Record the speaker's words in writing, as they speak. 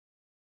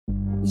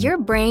Your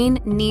brain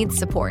needs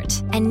support,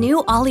 and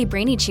new Ollie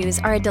Brainy Chews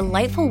are a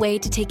delightful way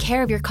to take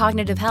care of your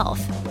cognitive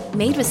health.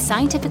 Made with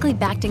scientifically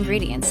backed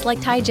ingredients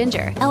like Thai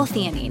ginger,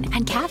 L-theanine,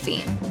 and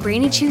caffeine,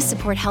 Brainy Chews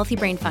support healthy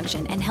brain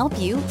function and help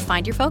you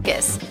find your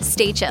focus,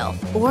 stay chill,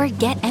 or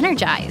get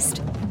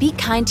energized. Be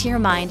kind to your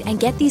mind and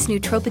get these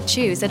nootropic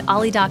chews at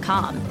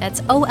ollie.com.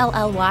 That's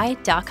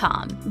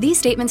OLLY.com. These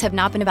statements have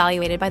not been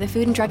evaluated by the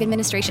Food and Drug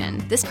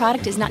Administration. This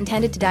product is not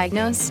intended to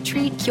diagnose,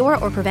 treat, cure,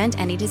 or prevent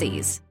any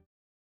disease.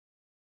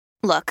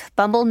 Look,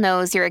 Bumble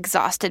knows you're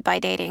exhausted by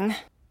dating.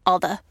 All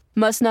the,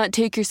 must not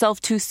take yourself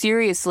too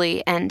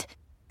seriously, and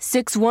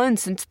 6'1"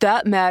 since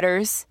that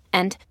matters,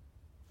 and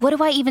what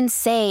do I even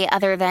say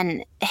other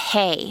than,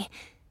 hey?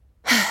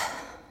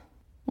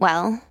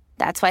 Well,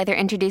 that's why they're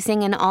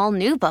introducing an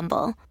all-new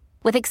Bumble,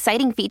 with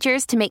exciting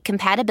features to make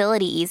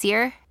compatibility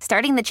easier,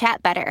 starting the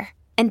chat better,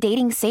 and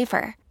dating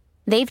safer.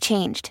 They've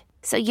changed,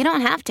 so you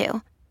don't have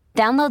to.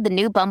 Download the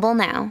new Bumble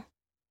now.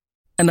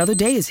 Another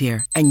day is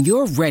here, and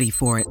you're ready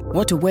for it.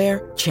 What to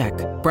wear? Check.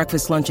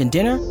 Breakfast, lunch, and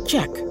dinner?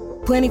 Check.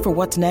 Planning for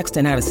what's next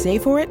and how to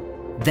save for it?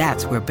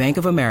 That's where Bank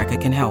of America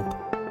can help.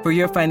 For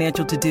your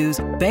financial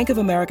to-dos, Bank of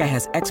America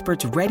has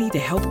experts ready to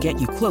help get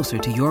you closer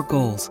to your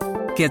goals.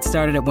 Get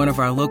started at one of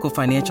our local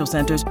financial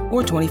centers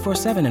or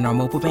 24/7 in our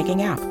mobile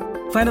banking app.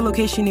 Find a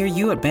location near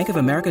you at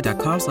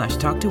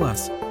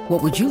bankofamerica.com/talktous.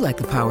 What would you like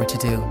the power to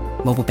do?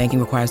 Mobile banking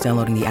requires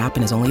downloading the app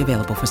and is only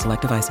available for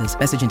select devices.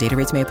 Message and data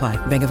rates may apply.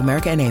 Bank of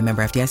America N.A.,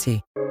 member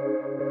FDIC.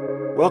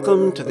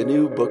 Welcome to the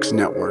New Books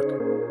Network.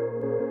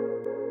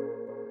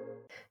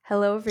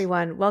 Hello,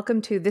 everyone.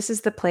 Welcome to This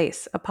is the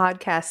Place, a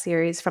podcast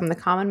series from The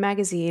Common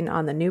magazine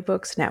on the New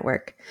Books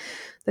Network.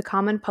 The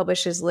Common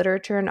publishes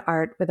literature and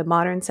art with a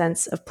modern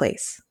sense of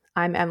place.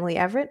 I'm Emily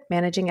Everett,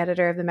 managing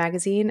editor of the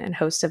magazine and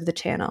host of the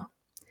channel.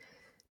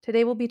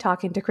 Today we'll be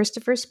talking to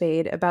Christopher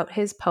Spaide about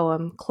his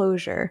poem,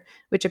 Closure,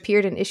 which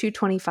appeared in issue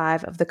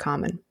 25 of The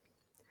Common.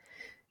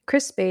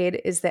 Chris Spaide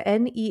is the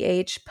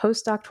NEH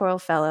Postdoctoral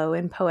Fellow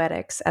in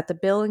Poetics at the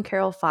Bill and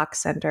Carol Fox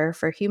Center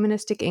for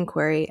Humanistic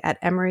Inquiry at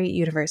Emory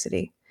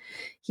University.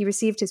 He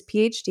received his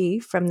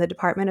PhD from the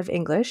Department of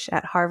English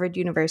at Harvard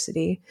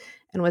University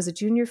and was a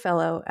junior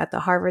fellow at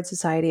the Harvard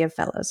Society of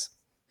Fellows.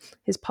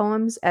 His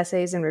poems,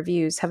 essays, and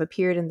reviews have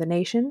appeared in The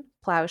Nation,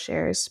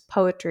 Plowshares,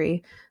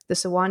 Poetry, the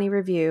Sewanee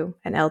Review,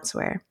 and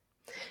elsewhere.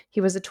 He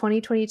was a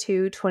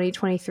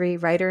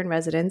 2022-2023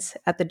 writer-in-residence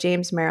at the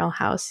James Merrill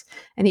House,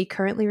 and he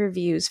currently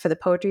reviews for the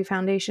Poetry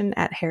Foundation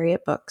at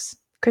Harriet Books.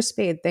 Chris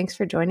Spaide, thanks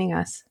for joining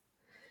us.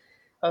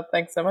 Oh,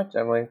 thanks so much,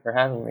 Emily, for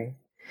having me.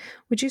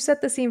 Would you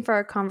set the scene for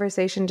our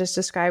conversation, just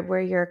describe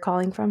where you're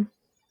calling from?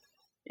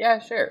 Yeah,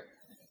 sure.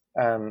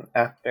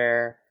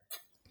 After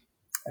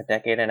a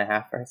decade and a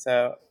half or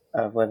so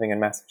of living in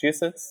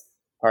Massachusetts,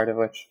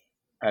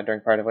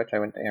 during part of which I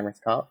went to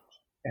Amherst College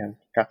and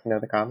got to know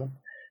the Common,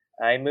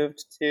 I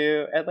moved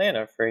to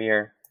Atlanta for a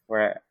year,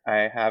 where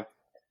I have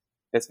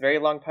this very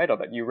long title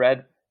that you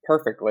read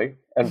perfectly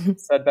and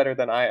said better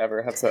than I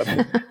ever have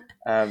said.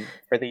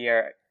 For the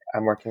year,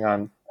 I'm working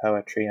on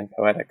poetry and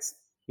poetics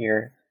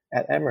here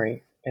at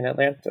Emory in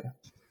Atlanta.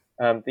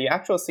 The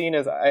actual scene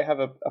is I have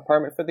an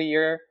apartment for the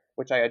year,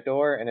 which I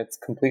adore, and it's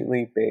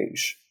completely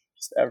beige.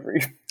 Just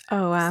every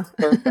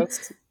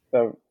surface.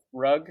 The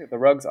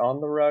rug's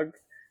on the rug.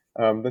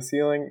 The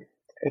ceiling,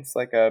 it's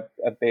like a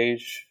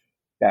beige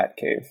bat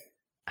cave.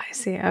 I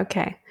see.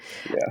 Okay.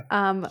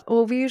 Yeah.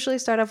 Well, we usually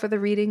start off with a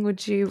reading.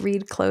 Would you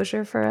read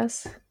Closure for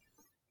us?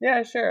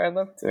 Yeah, sure. I'd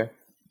love to.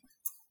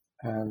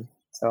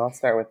 So I'll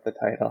start with the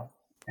title.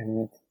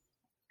 And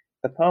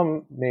the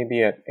poem may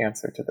be an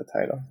answer to the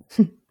title.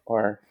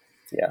 Or,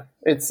 yeah,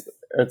 it's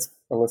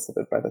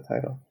elicited by the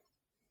title.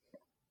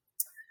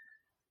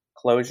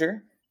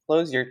 Closure,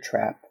 close your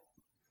trap.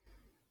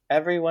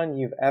 Everyone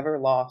you've ever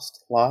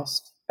lost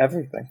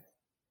everything.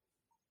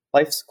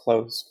 Life's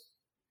closed.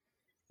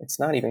 It's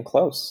not even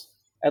close.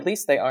 At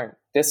least they aren't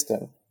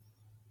distant.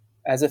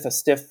 As if a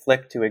stiff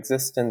flick to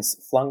existence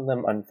flung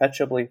them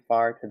unfetchably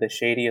far to the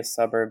shadiest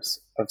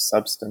suburbs of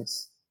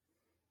substance,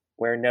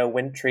 where no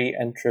wintry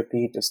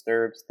entropy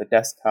disturbs the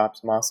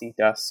desktop's mossy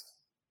dusk.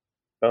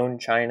 Bone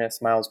china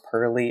smiles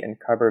pearly and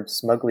cupboards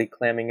smugly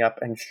clamming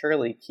up, and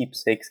surely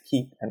keepsakes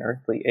keep an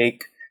earthly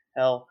ache.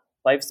 Hell,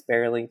 life's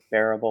barely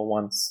bearable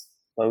once.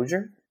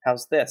 Closure?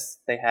 How's this?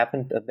 They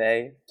happened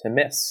to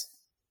miss.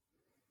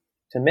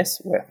 To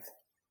miss with.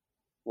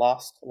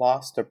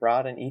 Lost to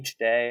broaden each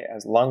day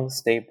as lungs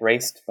stay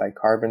braced by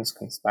carbons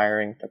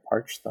conspiring to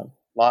parch them.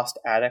 Lost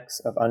attics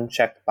of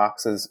unchecked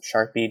boxes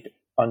sharpied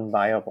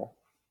unviable.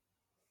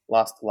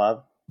 Lost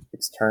love,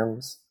 its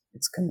terms,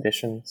 its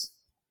conditions.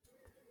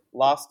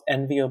 Lost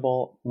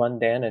enviable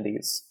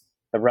mundanities,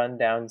 the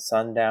rundown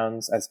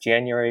sundowns as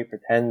January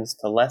pretends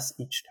to less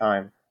each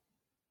time.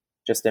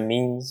 Just a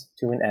means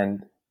to an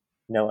end,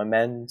 no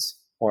amends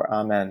or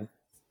amen.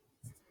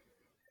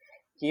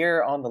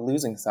 Here on the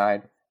losing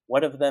side,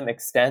 what of them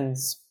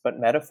extends but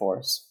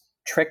metaphors,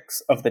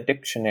 tricks of the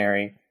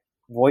dictionary,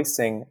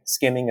 voicing,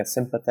 skimming a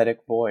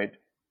sympathetic void?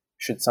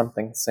 Should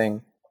something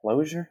sing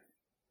closure?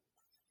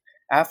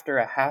 After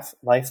a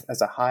half-life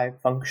as a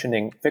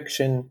high-functioning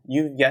fiction,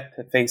 you've yet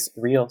to face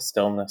real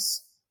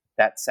stillness,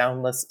 that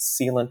soundless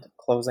sealant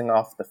closing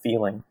off the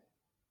feeling.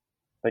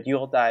 But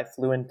you'll die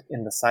fluent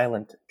in the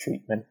silent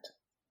treatment,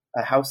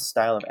 a house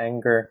style of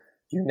anger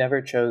you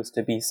never chose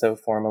to be so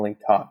formally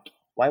taught.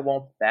 Why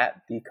won't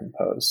that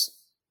decompose?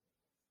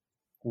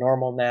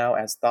 Normal now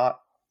as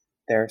thought,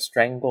 their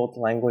strangled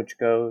language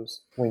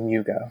goes when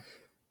you go.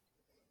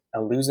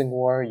 A losing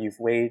war you've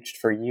waged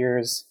for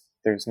years,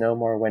 there's no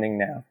more winning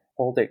now.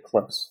 Hold it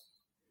close.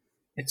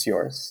 It's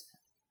yours.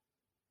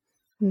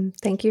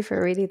 Thank you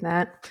for reading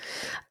that.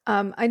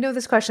 I know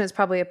this question is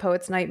probably a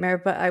poet's nightmare,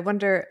 but I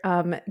wonder,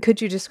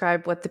 could you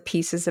describe what the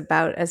piece is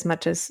about as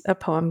much as a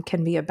poem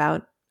can be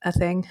about a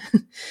thing?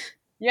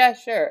 Yeah,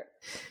 sure.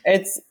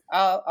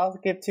 I'll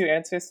give two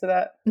answers to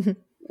that.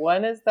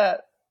 One is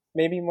that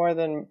maybe more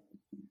than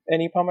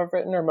any poem I've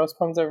written or most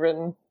poems I've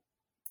written,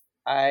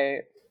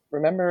 I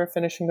remember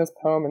finishing this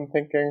poem and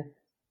thinking,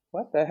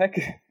 what the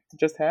heck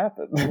just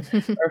happened?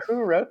 Or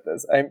who wrote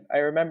this? I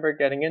remember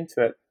getting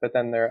into it, but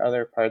then there are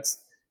other parts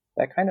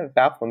that kind of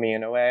baffle me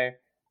in a way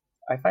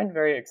I find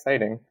very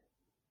exciting.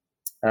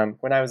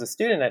 When I was a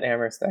student at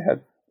Amherst, I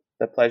had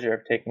the pleasure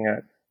of taking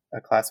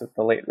a class with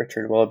the late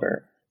Richard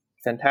Wilbur,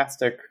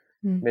 fantastic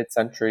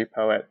mid-century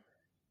poet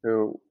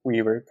who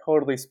we were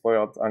totally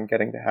spoiled on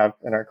getting to have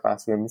in our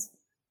classrooms.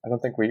 I don't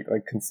think we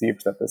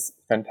conceived that this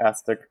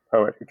fantastic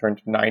poet who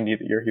turned 90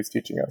 the year he was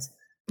teaching us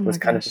was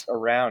kind of just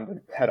around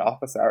and had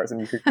office hours and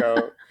you could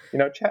go,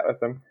 chat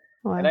with him.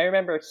 Wow. And I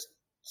remember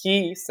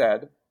he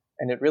said,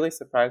 and it really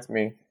surprised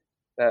me,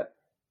 that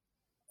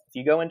if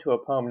you go into a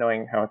poem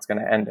knowing how it's going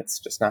to end, it's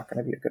just not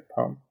going to be a good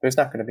poem. There's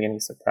not going to be any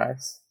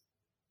surprise.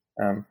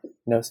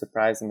 No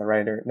surprise in the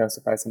writer, no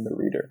surprise in the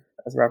reader,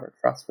 as Robert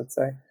Frost would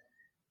say.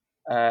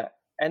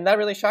 And that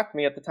really shocked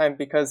me at the time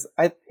because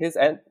his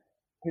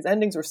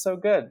endings were so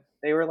good.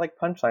 They were like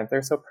punchlines.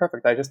 They're so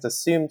perfect. I just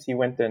assumed he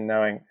went in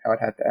knowing how it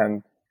had to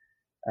end.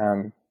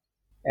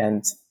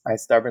 And I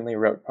stubbornly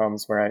wrote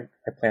poems where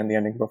I planned the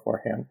ending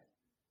beforehand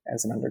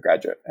as an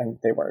undergraduate, and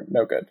they were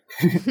no good.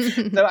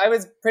 So I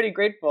was pretty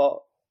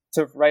grateful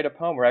to write a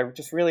poem where I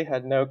just really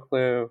had no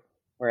clue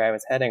where I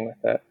was heading with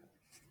it.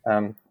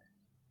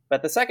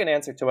 But the second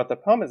answer to what the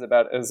poem is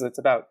about is it's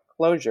about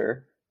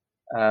closure,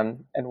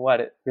 and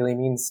what it really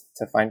means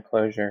to find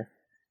closure,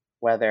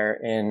 whether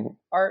in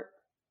art,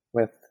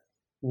 with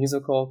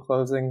musical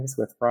closings,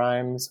 with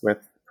rhymes,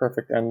 with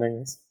perfect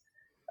endings,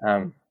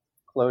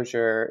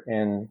 closure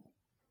in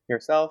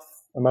yourself,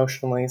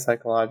 emotionally,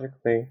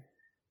 psychologically,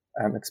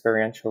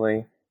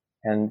 experientially,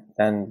 and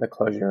then the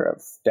closure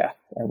of death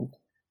and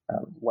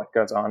what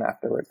goes on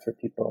afterwards for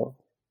people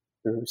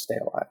who stay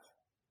alive.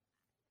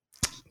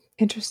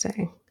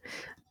 Interesting.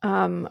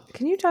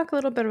 Can you talk a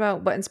little bit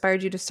about what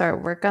inspired you to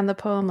start work on the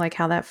poem, like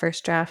how that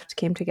first draft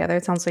came together?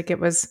 It sounds like it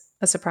was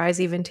a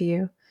surprise even to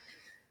you.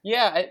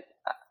 Yeah,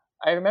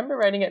 I remember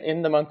writing it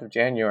in the month of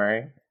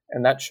January,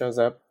 and that shows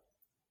up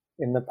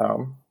in the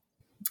poem.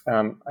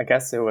 I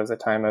guess it was a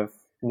time of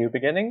new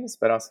beginnings,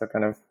 but also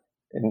kind of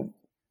in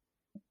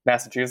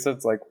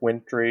Massachusetts, like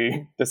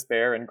wintry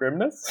despair and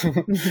grimness.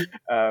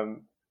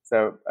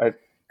 So a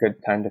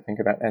good time to think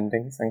about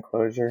endings and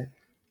closure.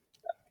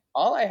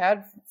 All I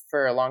had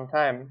for a long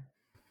time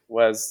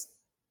was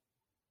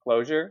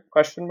closure, ?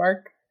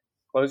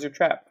 Close your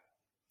trap.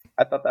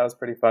 I thought that was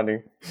pretty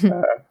funny.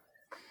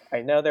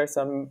 I know there's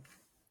some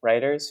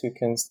writers who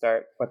can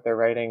start what they're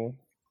writing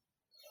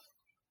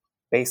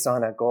based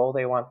on a goal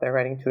they want their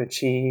writing to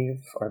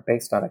achieve or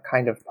based on a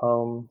kind of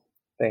poem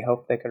they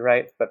hope they could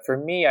write. But for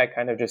me, I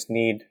kind of just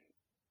need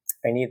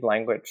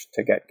language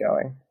to get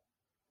going.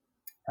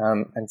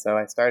 And so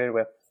I started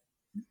with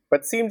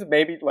what seemed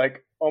maybe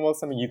like almost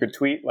something you could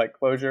tweet, like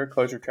close your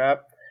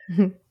trap.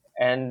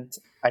 And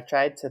I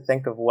tried to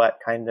think of what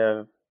kind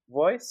of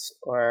voice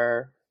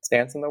or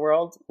stance in the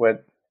world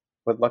would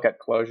look at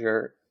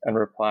closure and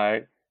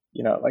reply,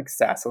 like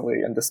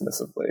sassily and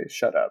dismissively,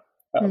 shut up.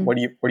 What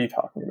are you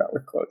talking about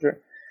with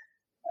closure?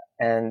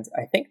 And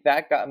I think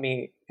that got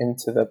me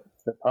into the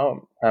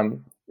poem,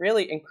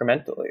 really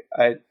incrementally.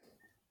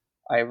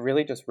 I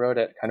really just wrote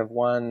it kind of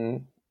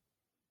one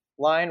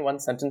line, one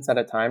sentence at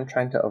a time,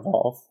 trying to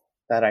evolve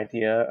that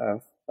idea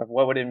of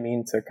what would it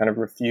mean to kind of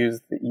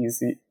refuse the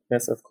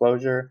easiness of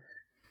closure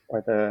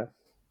or the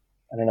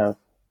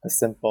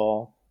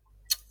simple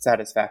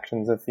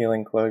satisfactions of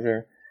feeling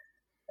closure.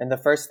 And the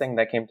first thing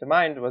that came to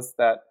mind was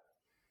that,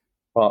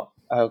 well,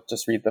 I'll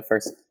just read the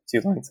first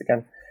two lines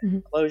again.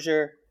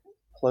 Closure,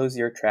 close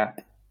your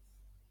trap.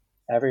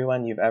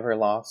 Everyone you've ever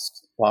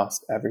lost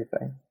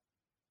everything.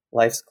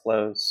 Life's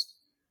closed.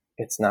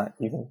 It's not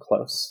even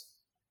close.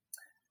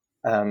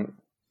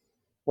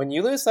 When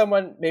you lose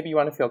someone, maybe you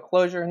want to feel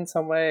closure in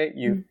some way.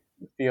 You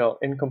feel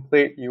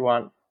incomplete.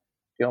 You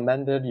feel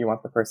mended. You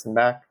want the person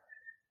back.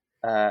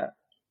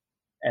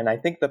 And I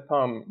think the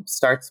poem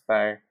starts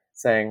by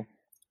saying,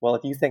 well,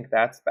 if you think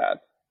that's bad,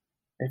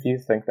 if you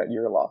think that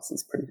your loss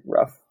is pretty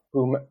rough,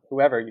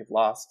 whoever you've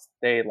lost,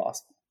 they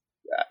lost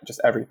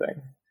just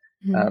everything.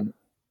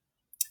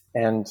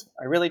 And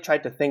I really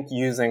tried to think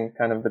using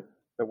kind of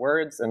the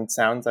words and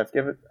sounds I'd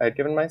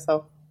given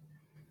myself.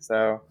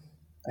 So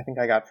I think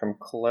I got from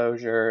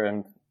closure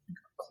and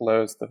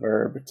close the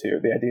verb to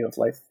the idea of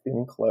life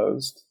being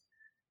closed.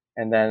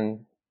 And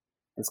then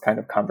this kind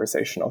of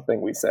conversational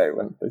thing we say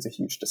when there's a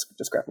huge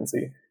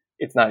discrepancy.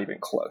 It's not even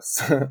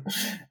close.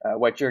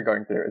 What you're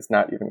going through is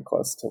not even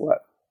close to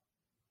what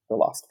the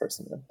lost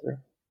person went through.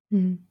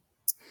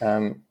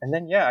 And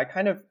then,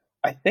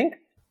 I think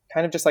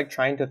just like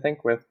trying to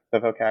think with the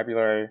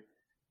vocabulary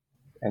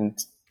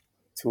and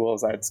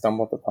tools I'd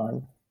stumbled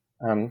upon.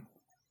 I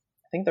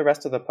think the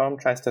rest of the poem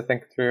tries to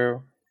think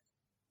through,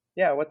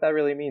 what that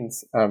really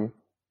means, to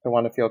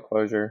want to feel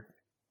closure,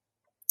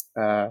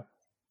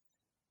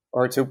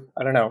 or to,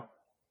 I don't know,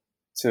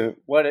 to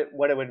what it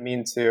would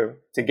mean to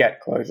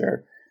get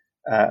closure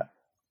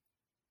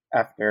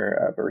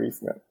after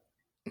bereavement.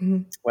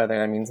 Whether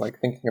that means like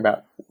thinking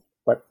about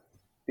what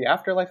the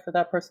afterlife for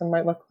that person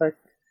might look like,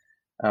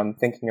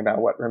 thinking about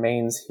what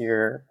remains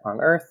here on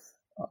Earth,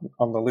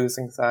 on the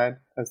losing side,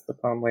 as the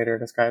poem later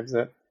describes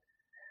it,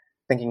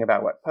 thinking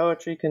about what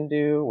poetry can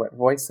do, what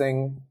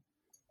voicing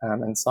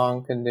and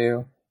song can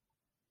do.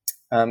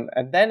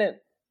 And then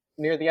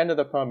near the end of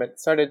the poem, it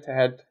started to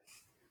head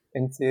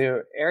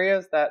into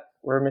areas that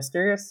were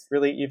mysterious,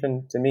 really,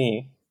 even to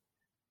me.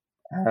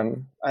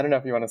 I don't know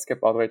if you want to skip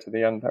all the way to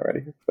the end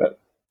already, but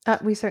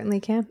we certainly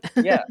can.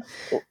 Yeah.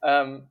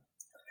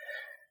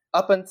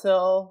 Up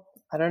until,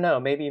 I don't know,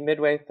 maybe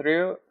midway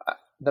through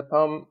the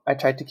poem, I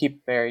tried to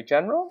keep very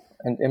general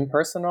and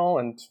impersonal,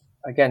 and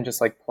again,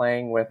 just like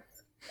playing with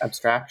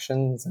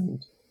abstractions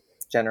and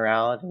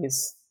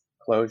generalities,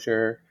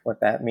 closure, what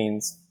that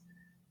means,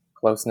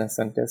 closeness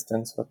and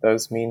distance, what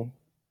those mean.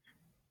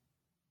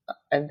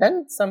 And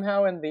then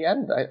somehow in the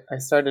end, I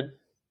started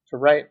to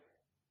write,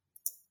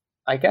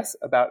 I guess,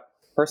 about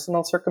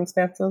personal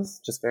circumstances,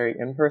 just very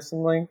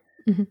impersonally,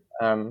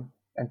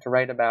 and to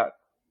write about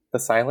the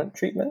silent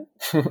treatment,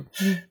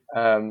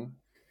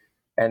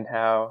 and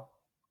how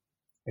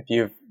if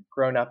you've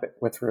grown up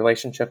with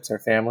relationships or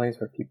families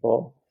where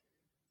people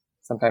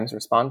sometimes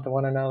respond to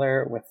one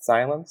another with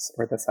silence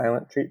or the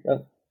silent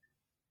treatment,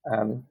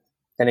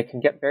 then it can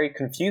get very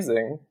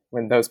confusing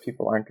when those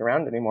people aren't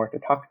around anymore to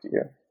talk to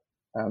you,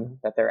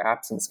 that their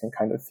absence can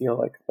kind of feel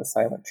like the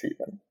silent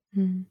treatment.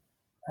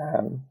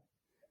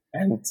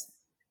 And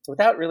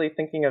without really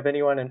thinking of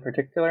anyone in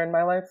particular in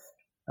my life,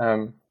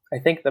 I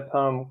think the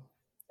poem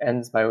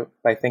ends by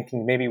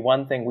thinking maybe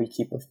one thing we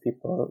keep of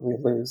people that we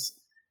lose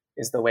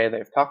is the way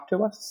they've talked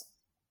to us,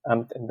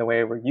 and the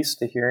way we're used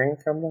to hearing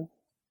from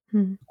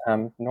them.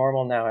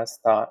 Normal now as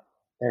thought,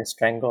 their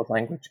strangled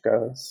language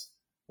goes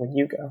when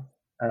you go.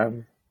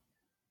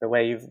 The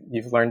way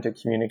you've learned to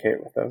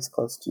communicate with those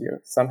close to you,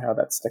 somehow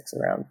that sticks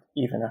around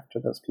even after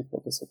those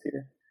people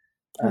disappear.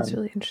 That's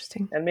really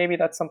interesting. And maybe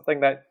that's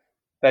something that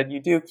you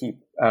do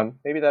keep.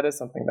 Maybe that is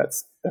something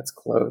that's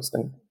closed,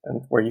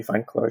 and where you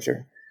find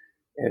closure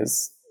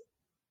is,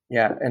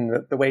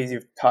 and the ways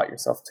you've taught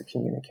yourself to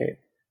communicate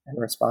and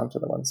respond to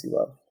the ones you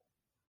love.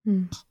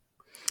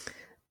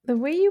 The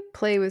way you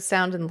play with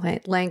sound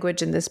and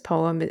language in this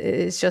poem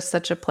is just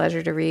such a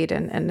pleasure to read,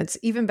 and it's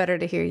even better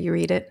to hear you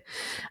read it.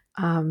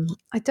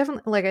 I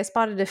definitely, I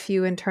spotted a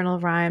few internal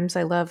rhymes.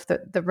 I love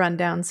the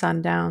rundown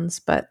sundowns,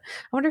 but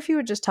I wonder if you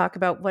would just talk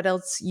about what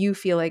else you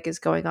feel like is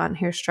going on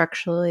here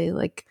structurally.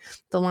 Like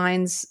the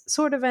lines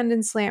sort of end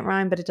in slant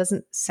rhyme, but it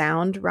doesn't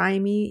sound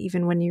rhymey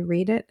even when you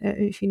read it,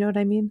 if you know what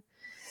I mean.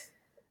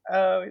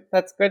 Oh,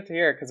 that's good to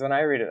hear, because when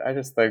I read it, I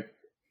just think,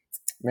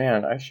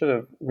 man, I should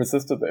have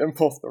resisted the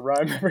impulse to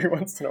rhyme every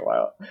once in a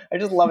while. I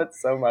just love it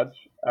so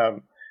much,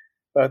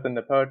 both in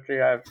the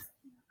poetry I've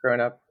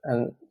grown up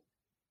and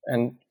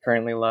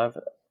currently love,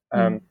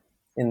 in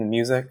the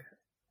music.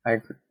 I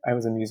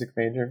was a music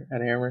major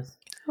at Amherst,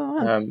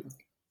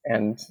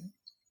 and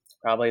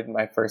probably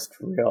my first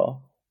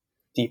real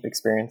deep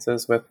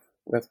experiences with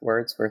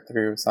words were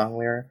through song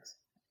lyrics.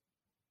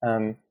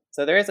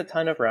 So there is a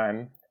ton of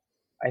rhyme.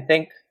 I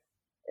think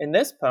in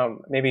this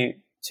poem,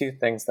 maybe two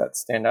things that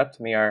stand out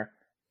to me are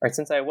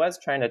since I was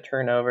trying to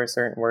turn over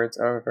certain words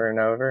over and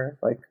over,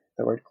 like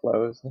the word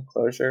close and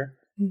closure,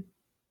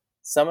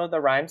 some of the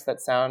rhymes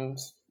that sound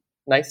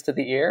nice to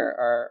the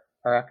ear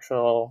are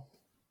actual,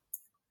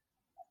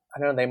 I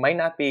don't know, they might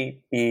not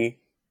be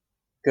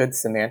good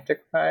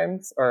semantic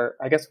rhymes, or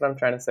I guess what I'm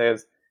trying to say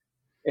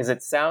is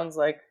it sounds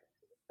like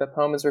the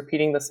poem is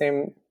repeating the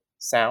same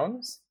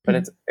sounds,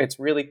 but it's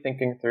really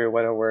thinking through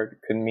what a word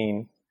could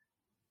mean.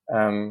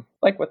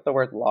 Like with the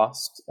word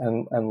lost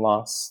and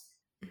loss,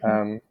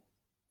 or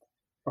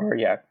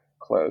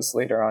close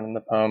later on in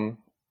the poem.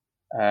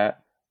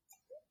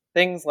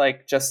 Things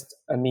like just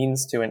a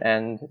means to an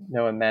end,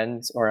 no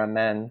amends or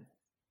amen.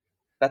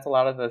 That's a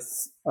lot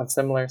of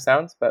similar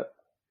sounds, but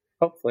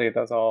hopefully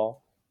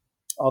all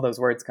those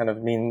words kind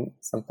of mean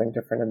something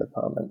different in the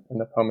poem,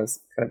 and the poem is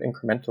kind of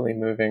incrementally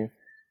moving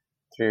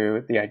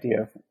through the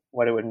idea of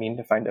what it would mean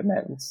to find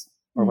amends,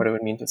 or what it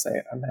would mean to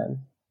say amen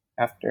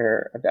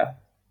after a death.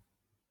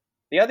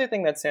 The other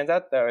thing that stands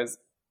out, though,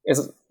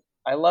 is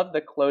I love the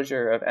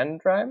closure of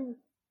end rhyme,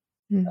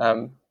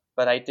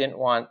 but I didn't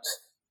want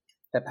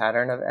the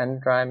pattern of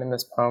end rhyme in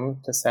this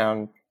poem to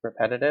sound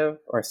repetitive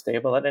or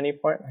stable at any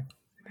point.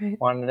 I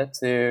wanted it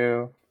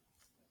to,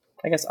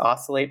 I guess,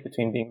 oscillate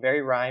between being very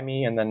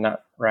rhymey and then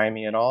not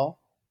rhymey at all.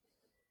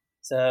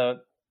 So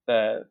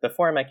the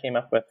form I came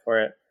up with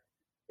for it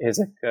is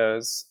it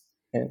goes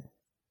in,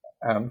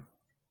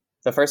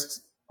 the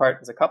first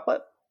part is a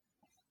couplet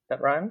that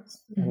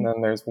rhymes, and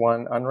then there's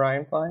one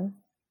unrhymed line,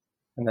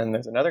 and then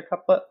there's another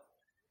couplet,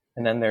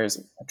 and then there's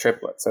a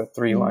triplet, so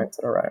three lines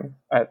that rhyme,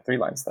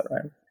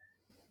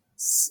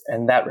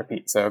 and that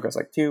repeats. So it goes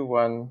like 2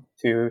 1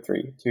 2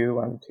 3 2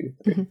 1 2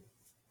 3.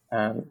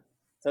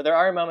 So there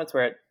are moments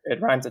where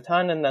it rhymes a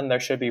ton, and then there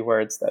should be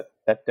words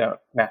that don't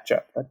match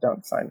up, that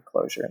don't find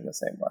closure in the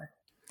same way.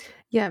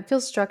 Yeah, it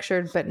feels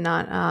structured, but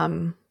not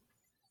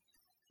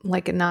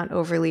like not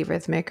overly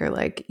rhythmic or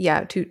like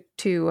too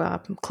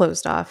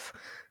closed off,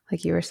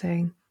 like you were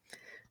saying.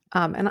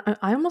 And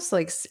I almost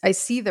like I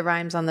see the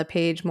rhymes on the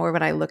page more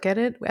when I look at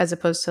it, as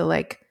opposed to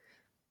like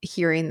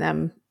hearing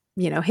them,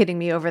 hitting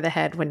me over the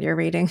head when you're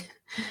reading.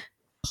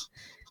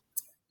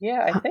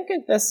 Yeah, I think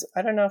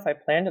I don't know if I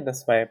planned it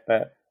this way,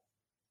 but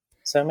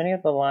so many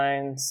of the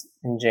lines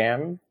in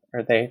Jam,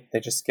 or they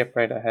just skip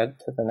right ahead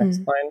to the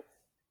next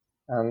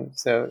line.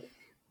 So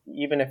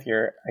even if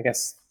your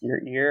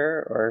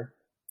ear or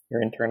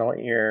your internal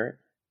ear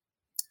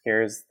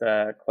hears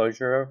the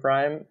closure of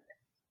rhyme,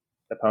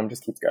 the poem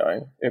just keeps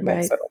going. It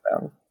won't settle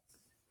down.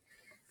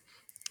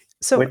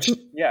 So,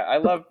 I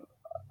love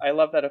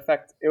that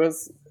effect.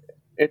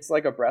 It's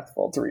like a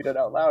breathful to read it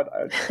out loud.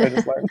 I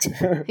just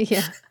learned.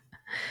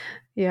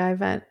 Yeah, I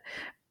bet.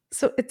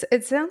 So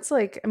it sounds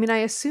like, I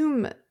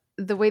assume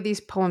the way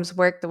these poems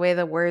work, the way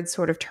the words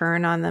sort of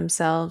turn on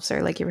themselves,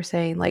 or like you were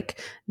saying,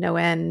 like no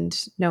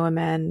end, no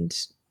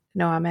amend,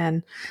 no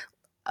amen.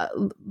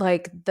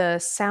 Like the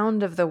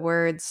sound of the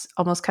words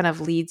almost kind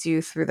of leads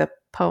you through the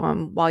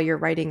poem while you're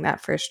writing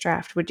that first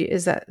draft.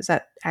 Is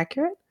that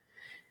accurate?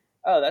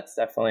 Oh, that's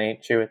definitely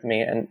true with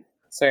me. And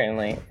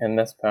certainly in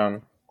this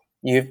poem,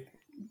 you've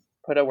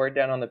put a word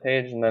down on the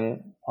page and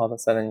then all of a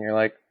sudden you're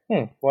like,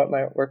 what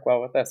might work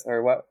well with this?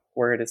 Or what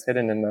word is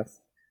hidden in this?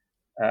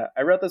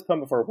 I wrote this poem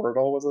before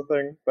Wordle was a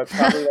thing, but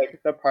probably like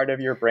the part of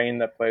your brain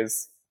that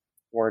plays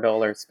Wordle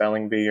or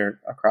Spelling Bee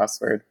or a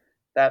crossword,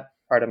 that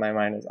part of my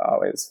mind is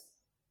always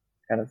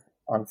kind of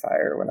on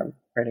fire when I'm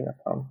writing a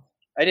poem.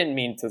 I didn't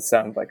mean to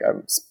sound like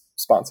I'm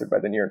sponsored by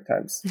the New York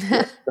Times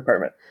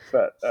department,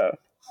 but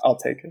I'll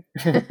take it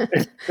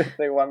if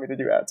they want me to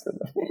do ads for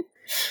them.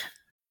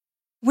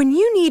 When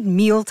you need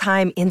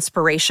mealtime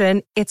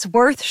inspiration, it's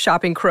worth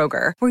shopping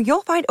Kroger, where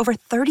you'll find over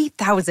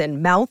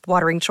 30,000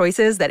 mouth-watering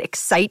choices that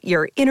excite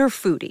your inner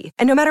foodie.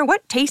 And no matter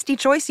what tasty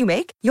choice you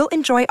make, you'll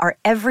enjoy our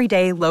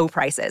everyday low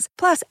prices,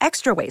 plus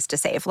extra ways to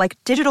save, like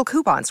digital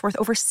coupons worth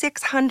over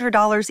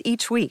 $600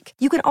 each week.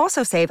 You can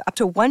also save up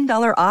to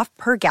 $1 off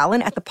per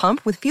gallon at the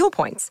pump with fuel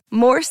points.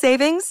 More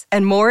savings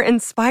and more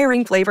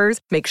inspiring flavors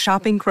make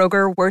shopping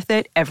Kroger worth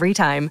it every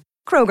time.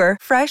 Kroger,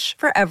 fresh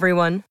for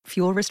everyone.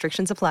 Fuel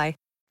restrictions apply.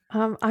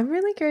 I'm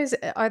really curious,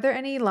 are there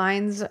any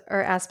lines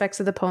or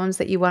aspects of the poems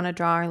that you want to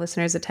draw our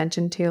listeners'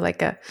 attention to,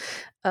 like a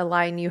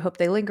line you hope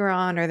they linger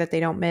on or that they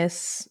don't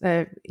miss,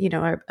 a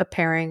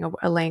pairing,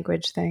 a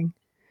language thing?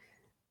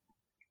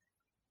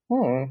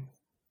 I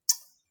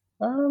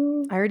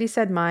already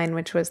said mine,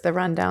 which was the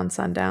rundown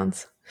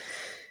sundowns.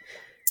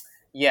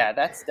 Yeah,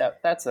 that's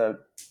a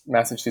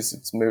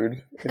Massachusetts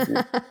mood.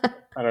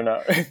 I don't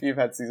know if you've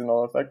had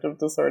seasonal affective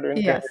disorder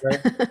in January.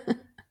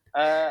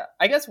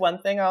 I guess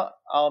one thing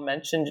I'll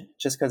mention,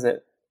 just because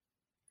it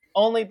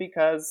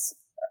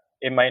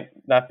might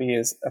not be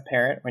as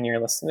apparent when you're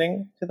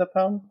listening to the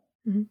poem,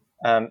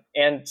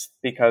 and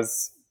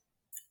because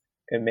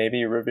it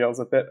maybe reveals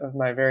a bit of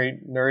my very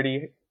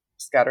nerdy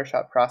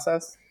scattershot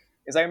process,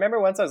 is I remember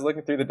once I was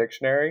looking through the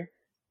dictionary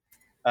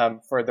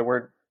for the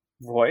word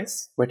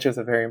voice, which is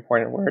a very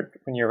important word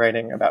when you're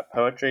writing about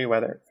poetry,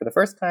 whether for the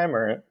first time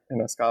or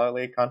in a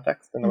scholarly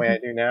context in the way I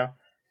do now.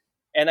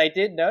 And I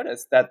did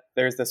notice that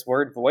there's this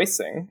word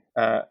voicing,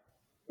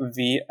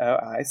 voicing,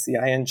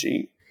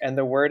 and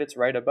the word it's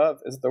right above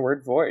is the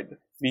word void,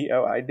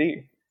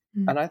 void.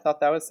 And I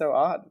thought that was so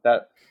odd,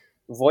 that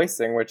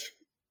voicing, which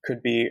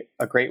could be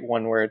a great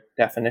one-word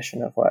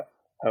definition of what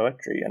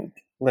poetry and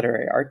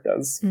literary art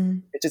does,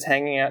 it's just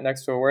hanging out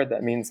next to a word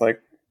that means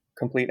like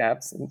complete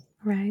absence.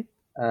 Right.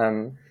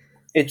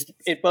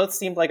 It both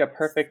seemed like a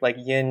perfect like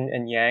yin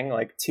and yang,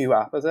 like two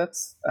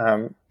opposites,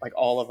 like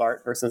all of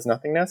art versus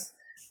nothingness.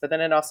 But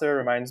then it also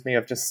reminds me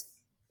of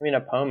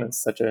a poem is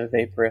such a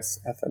vaporous,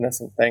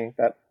 evanescent thing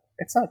that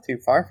it's not too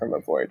far from a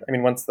void.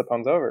 Once the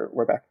poem's over,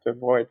 we're back to a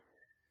void.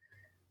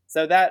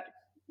 So that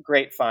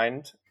great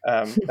find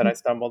that I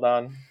stumbled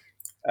on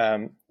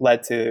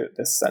led to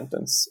this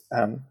sentence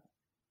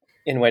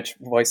in which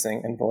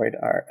voicing and void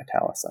are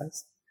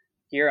italicized.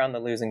 Here on the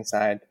losing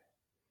side,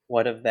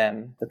 what of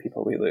them, the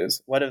people we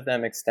lose? What of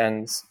them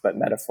extends but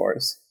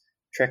metaphors,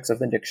 tricks of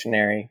the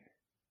dictionary,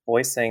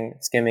 voicing,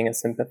 skimming a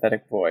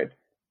sympathetic void?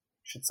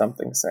 Should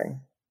something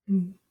sing?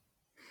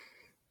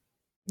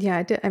 Yeah,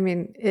 I did. I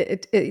mean,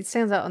 it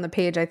stands out on the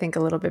page, I think,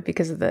 a little bit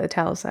because of the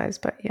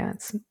italicized, but yeah,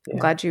 I'm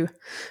glad you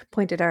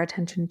pointed our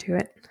attention to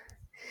it.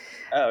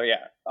 Oh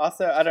yeah.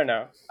 Also, I don't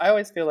know. I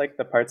always feel like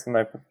the parts of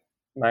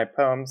my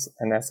poems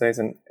and essays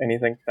and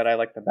anything that I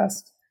like the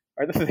best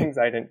are the things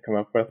I didn't come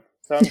up with.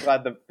 So I'm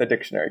glad the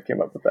dictionary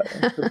came up with that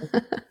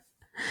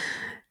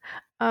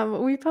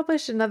one. We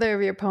published another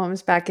of your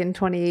poems back in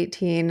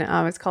 2018.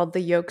 It's called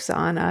The Yolks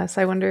on Us.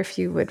 I wonder if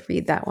you would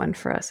read that one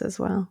for us as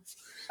well.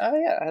 Oh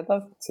yeah, I'd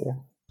love to.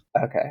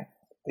 Okay.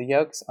 The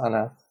Yolks on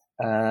Us.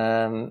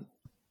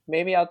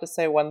 Maybe I'll just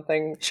say one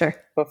thing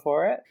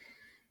before it.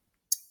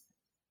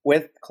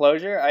 With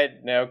closure, I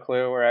had no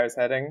clue where I was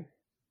heading.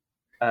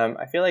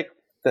 I feel like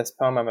this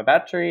poem I'm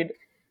about to read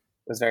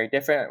was very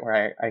different,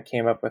 where I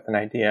came up with an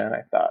idea and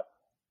I thought,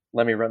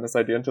 let me run this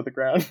idea into the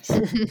ground.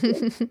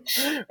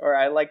 Or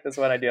I like this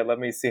one idea, let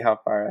me see how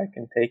far I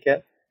can take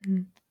it.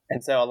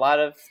 And so a lot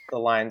of the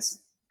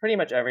lines, pretty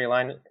much every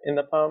line in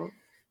the poem,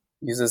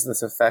 uses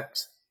this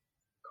effect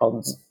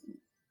called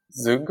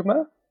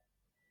zeugma.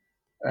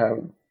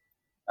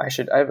 I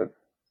have a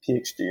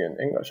PhD in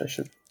English, I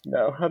should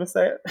know how to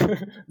say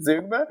it.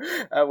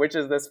 Zeugma, which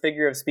is this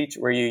figure of speech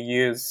where you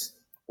use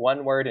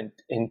one word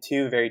in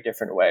two very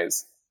different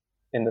ways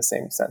in the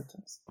same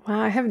sentence. Wow,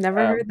 I have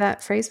never heard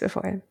that phrase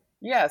before.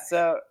 Yeah,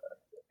 so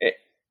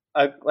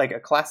like a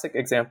classic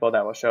example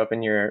that will show up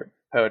in your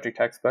poetry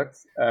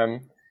textbooks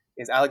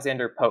is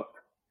Alexander Pope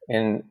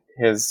in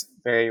his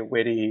very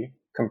witty,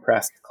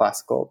 compressed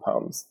classical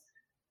poems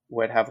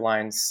would have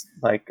lines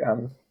like,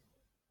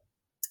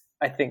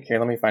 I think, here,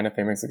 let me find a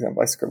famous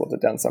example. I scribbled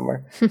it down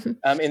somewhere.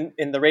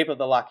 In The Rape of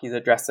the Lock, he's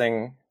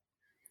addressing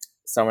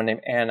someone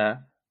named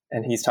Anna,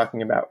 and he's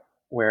talking about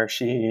where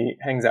she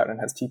hangs out and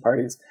has tea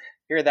parties.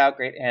 Hear thou,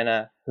 great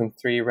Anna, whom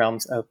 3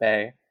 realms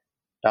obey,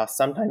 doth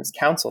sometimes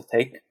counsel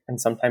take, and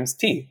sometimes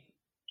tea.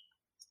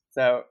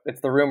 So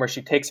it's the room where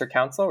she takes her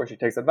counsel, where she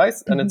takes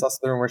advice, and it's also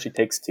the room where she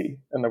takes tea.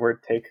 And the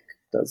word take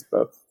does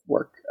both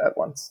work at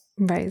once.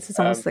 Right, so it's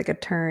almost like a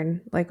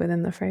turn, like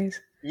within the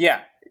phrase.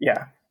 Yeah.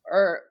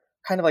 Or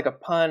kind of like a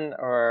pun,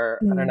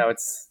 or I don't know,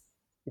 it's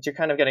you're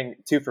kind of getting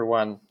 2 for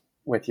 1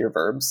 with your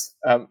verbs.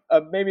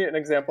 Maybe an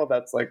example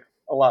that's like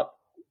a lot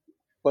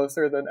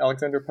closer than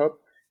Alexander Pope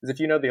is if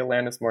you know the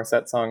Alanis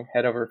Morissette song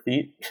Head Over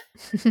Feet.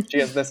 She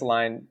has this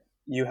line,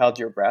 you held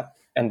your breath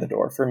and the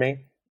door for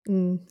me.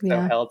 So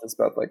held is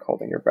both like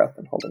holding your breath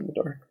and holding the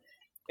door.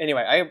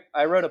 Anyway,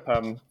 I wrote a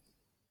poem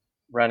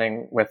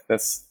running with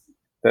this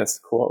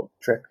cool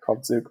trick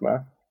called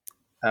zeugma,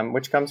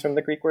 which comes from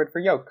the Greek word for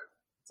yoke.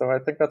 So I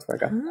think that's where I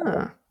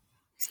got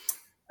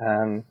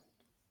that.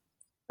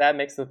 That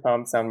makes the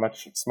poem sound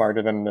much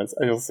smarter than it is.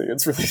 You'll see,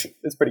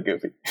 it's pretty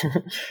goofy.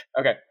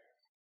 Okay.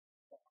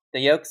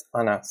 The yoke's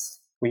on us.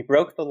 We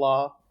broke the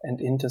law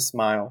and into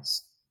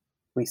smiles.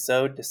 We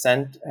sowed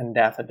dissent and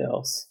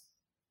daffodils.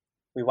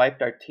 We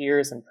wiped our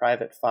tears in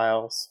private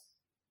files.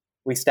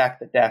 We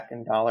stacked the deck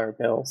in dollar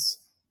bills.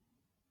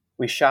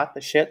 We shot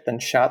the shit, then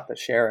shot the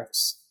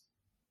sheriffs.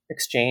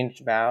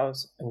 Exchanged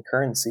vows and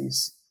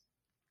currencies.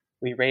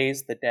 We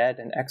raised the dead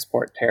and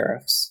export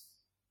tariffs.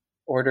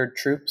 Ordered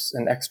troops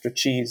and extra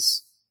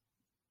cheese.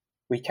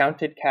 We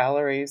counted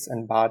calories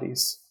and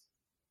bodies.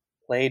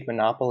 Played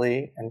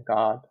Monopoly and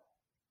God.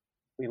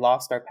 We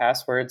lost our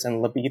passwords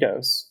and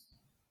libidos.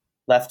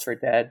 Left for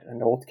dead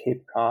an old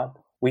Cape Cod.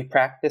 We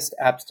practiced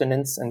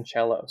abstinence and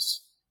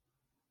cellos.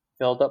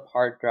 Filled up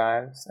hard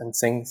drives and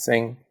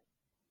sing.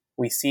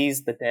 We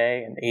seized the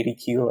day and 80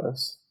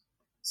 kilos.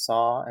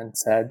 Saw and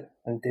said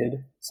and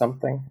did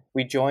something.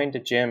 We joined a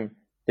gym,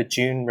 the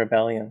June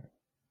Rebellion.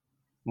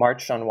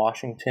 Marched on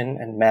Washington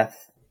and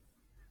meth.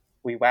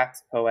 We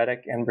waxed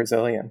poetic and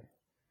Brazilian.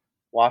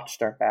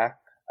 Watched our back,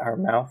 our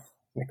mouth,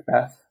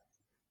 Macbeth.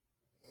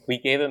 We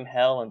gave him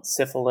hell and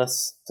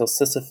syphilis till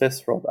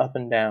Sisyphus rolled up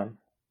and down.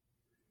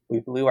 We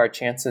blew our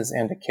chances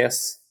and a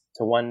kiss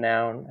to one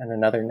noun and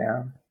another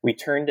noun. We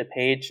turned a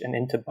page and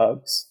into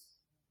bugs.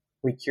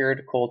 We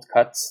cured cold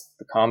cuts,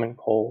 the common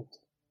cold.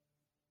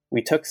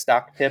 We took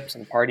stock tips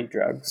and party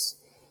drugs.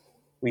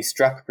 We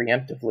struck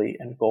preemptively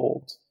and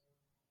gold.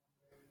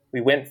 We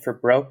went for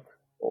broke,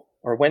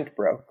 or went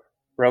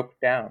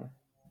broke down,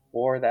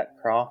 wore that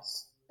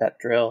cross, that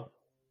drill,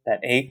 that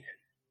ache,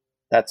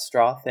 that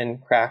straw-thin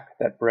crack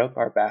that broke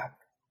our back,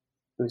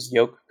 whose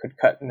yoke could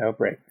cut no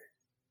break.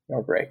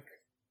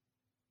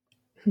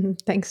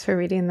 Thanks for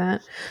reading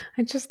that.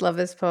 I just love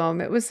this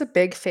poem. It was a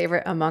big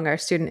favorite among our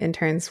student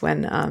interns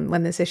when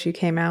this issue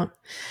came out.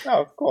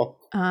 Oh, cool.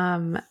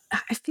 I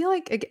feel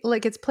like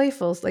it's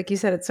playful, like you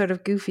said, it's sort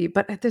of goofy,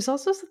 but there's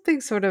also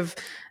something sort of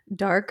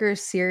dark or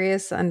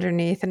serious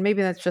underneath, and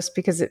maybe that's just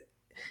because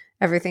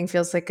everything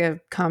feels like a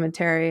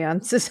commentary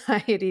on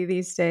society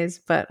these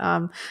days. But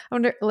I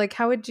wonder, like,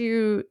 how would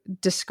you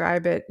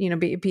describe it?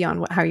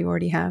 Beyond how you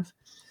already have.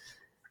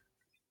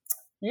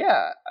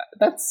 Yeah,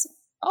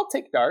 I'll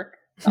take dark.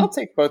 I'll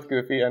take both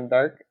goofy and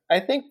dark. I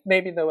think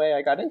maybe the way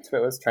I got into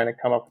it was trying to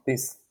come up with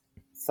these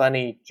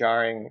funny,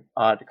 jarring,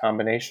 odd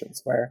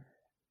combinations where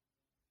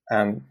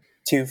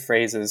 2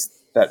 phrases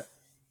that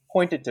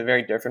pointed to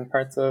very different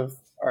parts of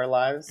our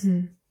lives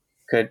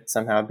could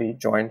somehow be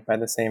joined by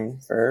the same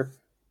verb.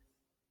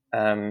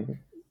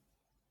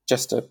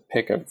 Just to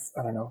pick a,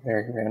 I don't know,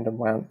 very random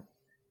one.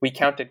 We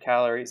counted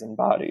calories in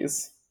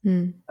bodies.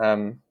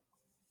 Two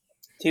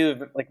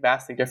like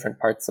vastly different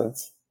parts of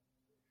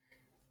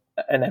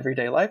an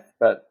everyday life,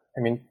 but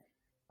I mean,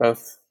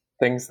 both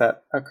things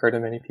that occur to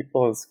many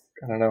people is,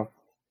 I don't know,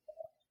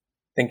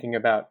 thinking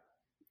about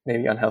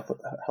maybe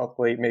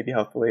healthfully, maybe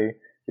healthfully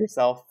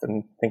yourself,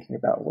 and thinking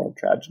about world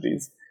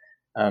tragedies.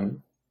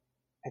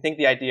 I think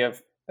the idea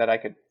of that I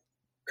could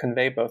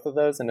convey both of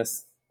those in a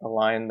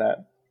line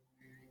that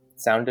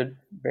sounded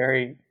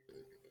very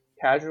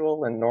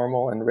casual and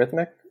normal and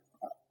rhythmic,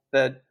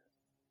 that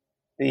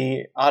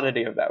the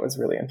oddity of that was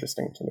really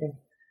interesting to me.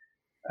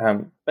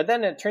 But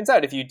then it turns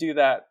out if you do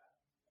that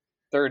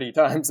 30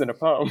 times in a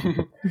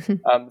poem,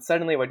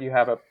 suddenly what you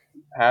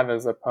have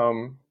is a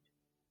poem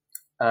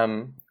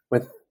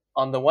with,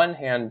 on the one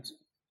hand,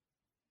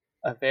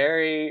 a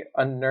very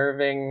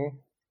unnerving,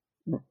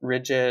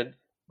 rigid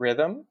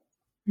rhythm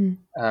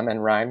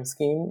and rhyme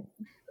scheme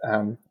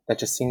that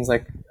just seems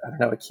like, I don't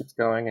know, it keeps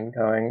going and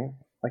going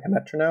like a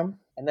metronome.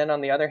 And then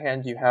on the other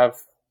hand, you have,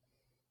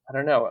 I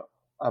don't know,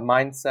 a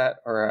mindset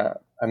or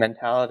a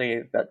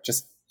mentality that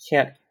just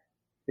can't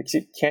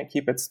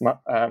keep it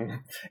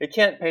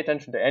can't pay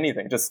attention to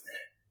anything. Just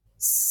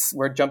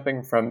we're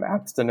jumping from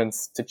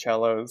abstinence to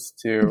cellos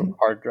to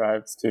hard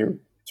drives to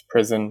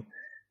prison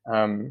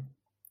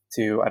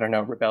to, I don't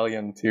know,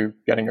 rebellion to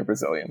getting a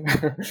Brazilian.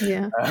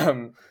 Yeah.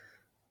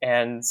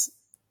 And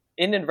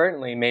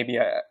inadvertently, maybe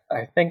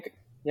I think,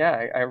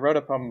 I wrote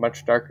a poem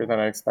much darker than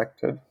I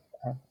expected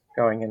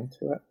going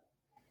into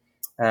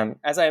it.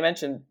 As I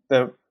mentioned,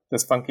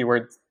 this funky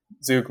word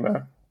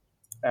zeugma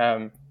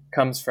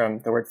comes from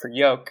the word for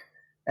yoke.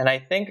 And I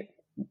think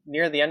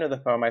near the end of the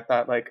poem, I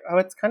thought like, oh,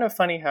 it's kind of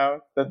funny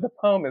how the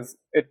poem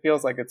it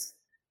feels like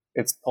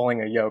it's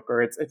pulling a yoke,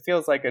 or it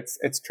feels like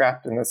it's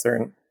trapped in a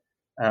certain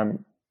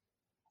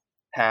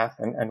path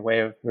and way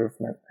of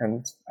movement.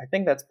 And I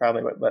think that's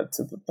probably what led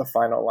to the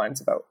final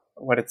lines about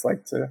what it's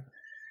like to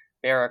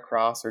bear a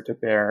cross or to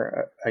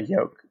bear a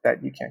yoke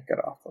that you can't get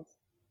off of.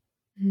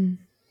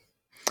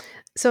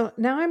 So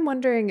now I'm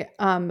wondering,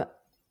 I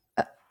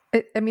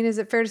mean, is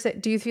it fair to say,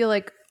 do you feel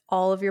like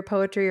all of your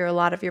poetry or a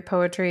lot of your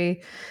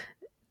poetry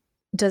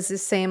does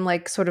this same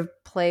like sort of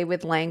play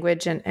with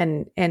language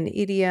and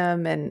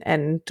idiom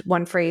and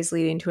one phrase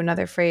leading to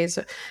another phrase?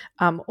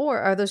 Or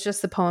are those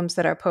just the poems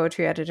that our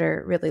poetry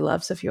editor really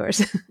loves of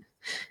yours?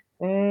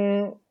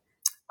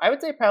 I would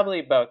say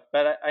probably both,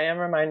 but I am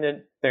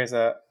reminded there's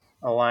a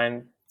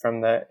line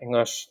from the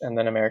English and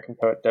then American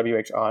poet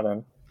W.H.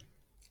 Auden,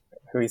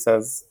 who he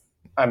says,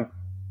 I'm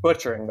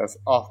butchering this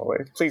awfully.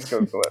 Please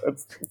Google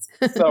it.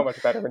 It's so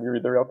much better when you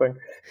read the real thing.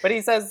 But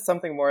he says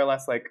something more or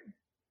less like,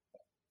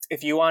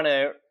 if you want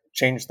to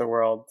change the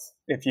world,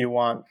 if you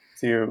want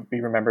to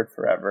be remembered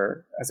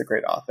forever as a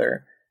great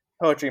author,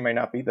 poetry may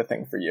not be the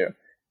thing for you.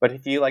 But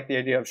if you like the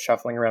idea of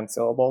shuffling around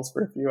syllables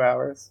for a few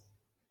hours,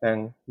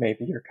 then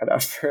maybe you're cut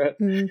out for it.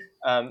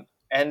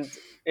 And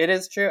it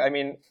is true. I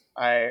mean,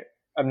 I'm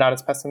not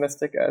as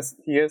pessimistic as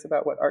he is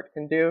about what art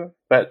can do,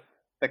 but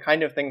the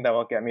kind of thing that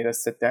will get me to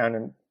sit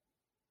down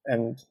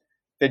and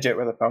fidget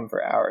with a poem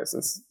for hours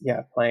is,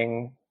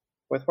 playing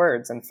with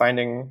words and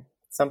finding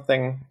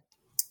something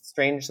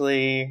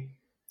strangely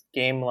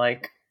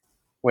game-like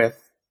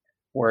with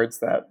words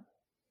that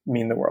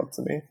mean the world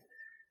to me.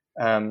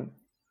 And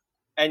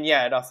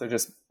it also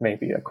just may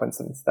be a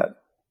coincidence that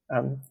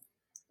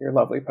your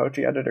lovely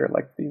poetry editor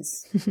liked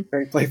these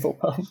very playful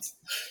poems.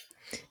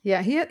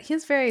 Yeah, he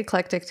has very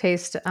eclectic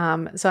taste.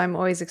 So I'm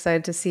always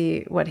excited to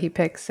see what he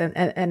picks.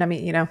 And I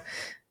mean,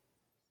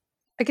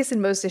 I guess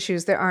in most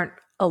issues, there aren't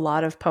a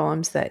lot of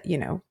poems that,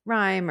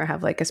 rhyme or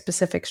have like a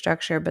specific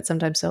structure, but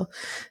sometimes he'll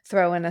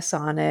throw in a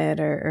sonnet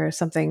or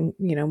something,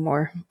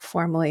 more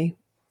formally,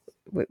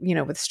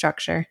 with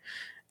structure.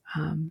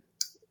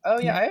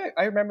 I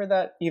remember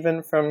that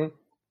even from,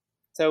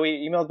 so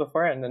we emailed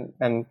beforehand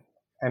and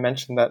I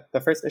mentioned that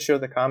the first issue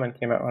of The Common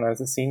came out when I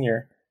was a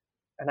senior.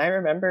 And I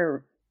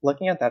remember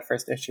looking at that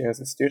first issue as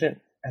a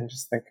student and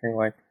just thinking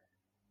like,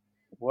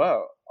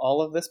 whoa,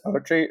 all of this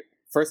poetry,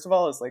 first of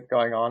all, is like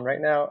going on right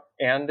now,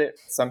 and it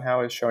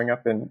somehow is showing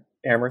up in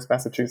Amherst,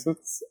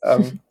 Massachusetts.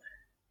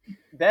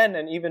 Then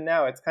and even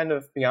now, it's kind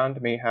of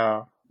beyond me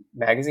how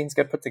magazines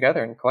get put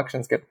together and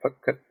collections get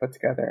put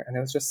together. And it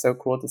was just so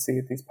cool to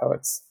see these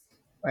poets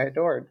I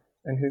adored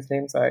and whose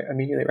names I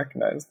immediately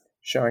recognized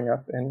showing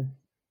up in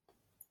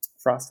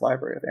Frost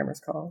Library of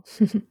Amherst College.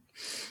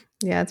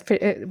 Yeah,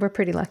 we're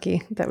pretty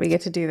lucky that we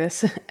get to do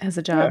this as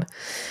a job.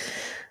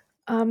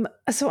 Yeah.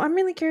 So I'm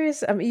really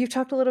curious. You've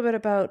talked a little bit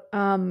about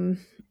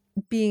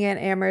being at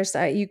Amherst.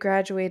 You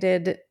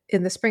graduated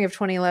in the spring of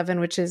 2011,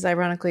 which is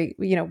ironically,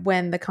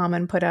 when The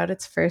Common put out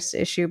its first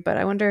issue. But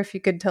I wonder if you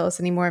could tell us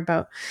any more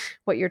about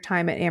what your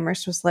time at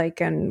Amherst was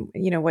like and,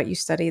 what you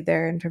studied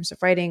there in terms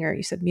of writing, or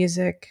you said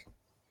music.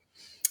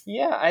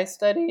 Yeah, I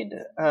studied,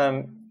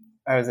 I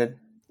was a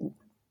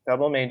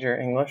double major,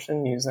 English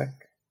and music.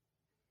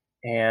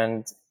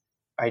 And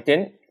I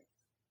didn't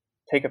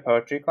take a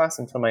poetry class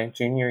until my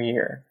junior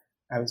year.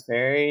 I was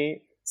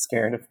very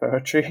scared of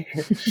poetry.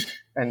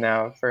 And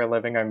now for a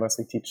living, I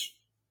mostly teach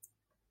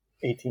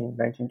 18,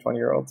 19,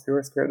 20-year-olds who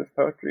are scared of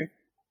poetry.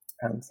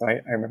 So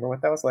I remember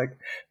what that was like.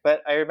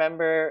 But I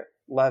remember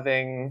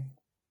loving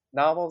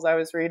novels I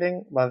was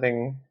reading,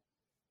 loving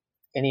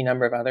any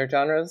number of other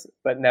genres,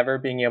 but never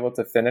being able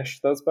to finish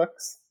those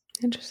books.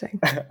 Interesting.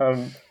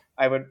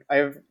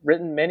 I've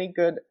written many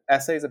good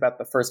essays about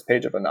the first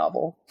page of a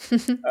novel.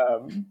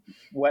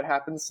 What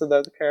happens to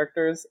those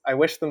characters? I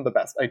wish them the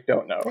best. I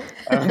don't know.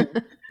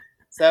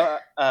 So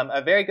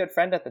a very good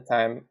friend at the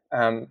time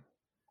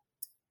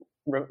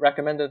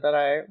recommended that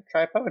I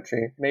try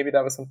poetry. Maybe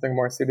that was something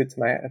more suited to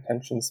my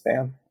attention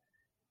span.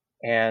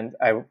 And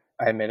I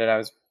admitted I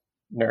was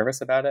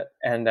nervous about it.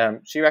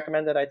 And she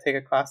recommended I take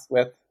a class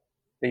with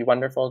the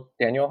wonderful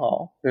Daniel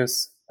Hall,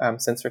 who's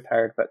since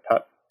retired but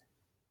taught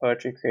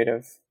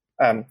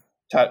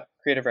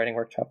creative writing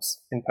workshops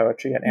in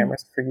poetry at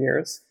Amherst for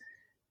years.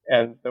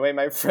 And the way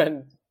my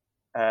friend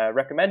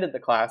recommended the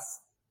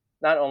class,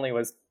 not only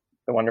was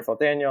the wonderful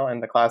Daniel in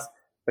the class,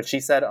 but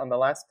she said on the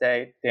last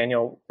day,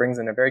 Daniel brings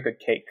in a very good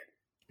cake.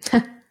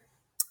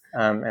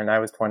 And I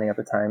was 20 at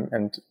the time,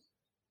 and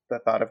the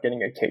thought of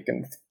getting a cake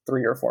in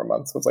 3 or 4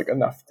 months was like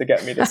enough to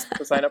get me to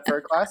sign up for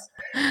a class.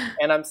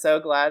 And I'm so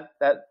glad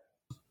that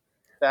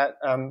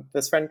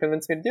this friend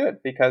convinced me to do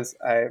it, because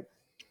I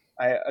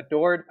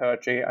adored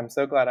poetry. I'm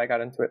so glad I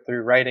got into it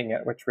through writing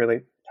it, which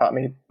really taught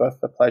me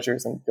both the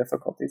pleasures and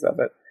difficulties of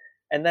it.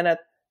 And then at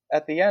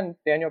the end,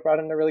 Daniel brought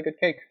in a really good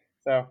cake.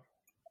 So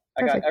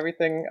I got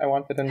everything I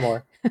wanted and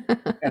more.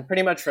 And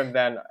pretty much from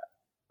then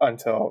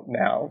until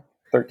now,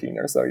 13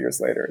 or so years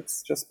later,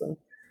 it's just been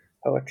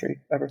poetry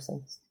ever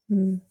since.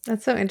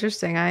 That's so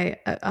interesting.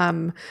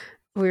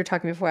 We were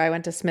talking before I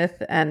went to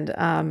Smith, and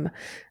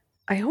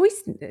I always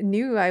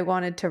knew I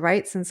wanted to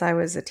write since I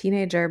was a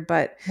teenager,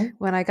 but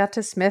when I got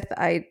to Smith,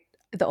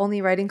 the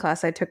only writing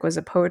class I took was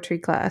a poetry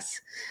class,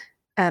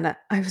 and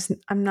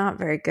I'm not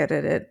very good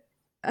at it.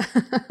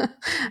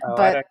 But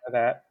I don't know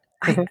that.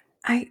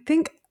 I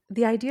think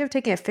the idea of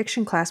taking a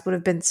fiction class would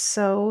have been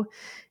so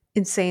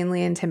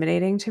insanely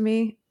intimidating to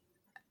me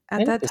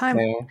at that time.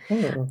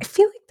 I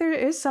feel like there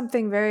is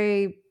something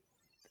very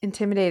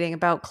intimidating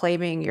about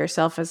claiming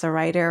yourself as a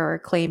writer, or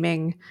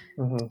claiming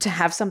to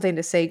have something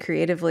to say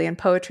creatively, and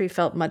poetry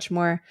felt much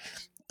more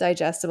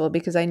digestible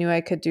because I knew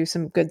I could do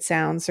some good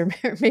sounds or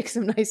make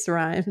some nice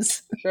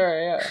rhymes.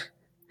 Sure, yeah.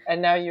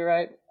 And now you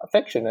write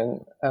fiction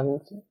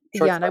and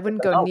short and I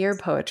wouldn't go near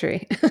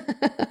poetry.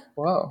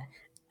 Whoa.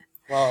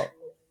 Well,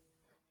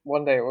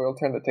 one day we'll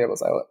turn the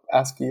tables.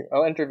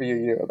 I'll interview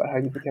you about how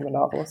you became a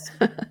novelist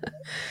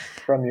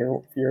from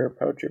your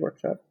poetry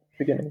workshop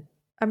beginning.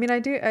 I mean, I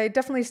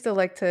definitely still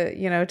like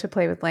to, to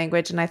play with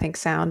language, and I think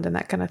sound and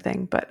that kind of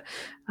thing. But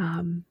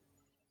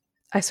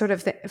I sort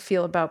of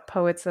feel about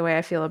poets the way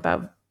I feel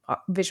about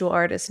visual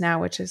artists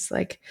now, which is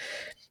like,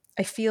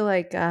 I feel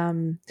like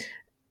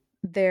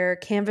their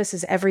canvas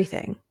is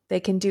everything. They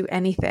can do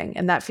anything.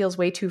 And that feels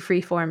way too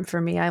freeform for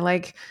me. I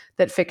like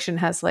that fiction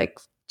has, like,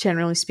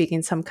 generally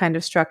speaking, some kind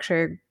of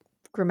structure,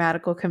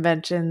 grammatical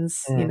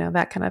conventions,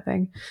 that kind of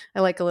thing.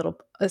 I like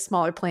a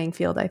smaller playing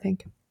field, I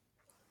think.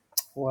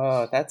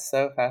 Whoa, that's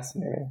so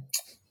fascinating,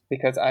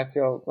 because I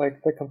feel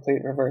like the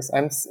complete reverse.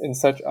 I'm in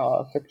such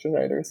awe of fiction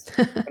writers.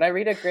 When I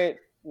read a great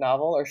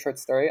novel or short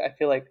story, I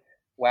feel like,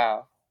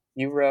 wow,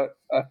 you wrote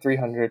a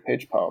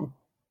 300-page poem,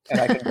 and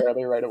I can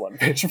barely write a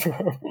 1-page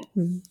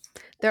poem.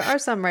 There are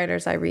some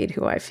writers I read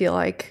who I feel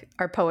like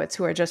are poets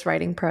who are just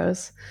writing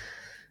prose.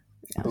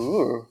 Yeah.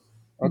 Ooh,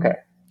 okay.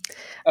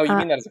 Oh, you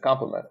mean that as a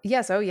compliment?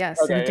 Yes. Oh,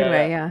 yes. Okay, in a good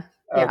way. Yeah.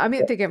 Yeah. I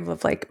mean, thinking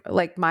of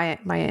like Maya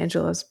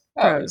Angelou's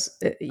prose,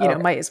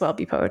 might as well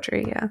be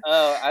poetry. Yeah.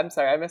 Oh, I'm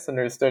sorry. I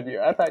misunderstood you.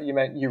 I thought you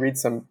meant you read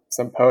some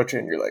poetry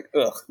and you're like,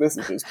 ugh, this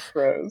is just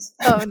prose.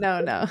 Oh,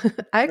 no.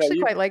 I actually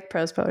quite like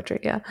prose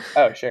poetry. Yeah.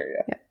 Oh, sure.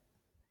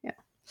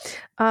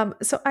 Yeah.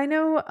 So I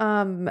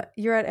know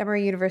you're at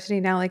Emory University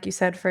now, like you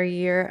said, for a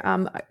year.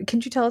 Can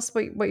you tell us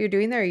what you're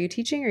doing there? Are you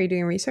teaching? Are you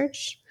doing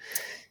research?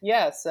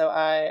 Yeah. So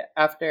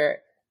after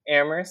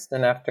Amherst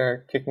and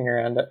after kicking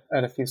around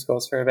at a few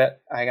schools for a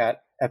bit, I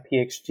got a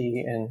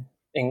PhD in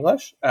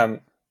English.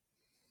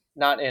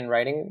 Not in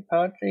writing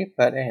poetry,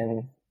 but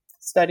in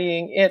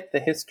studying it, the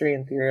history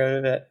and theory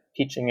of it,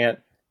 teaching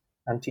it.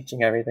 I'm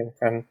teaching everything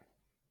from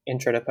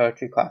intro to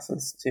poetry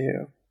classes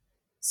to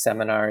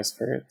seminars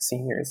for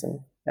seniors and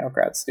now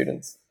grad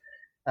students.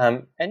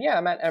 And yeah,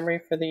 I'm at Emory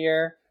for the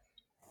year,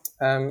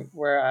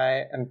 where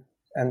I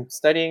am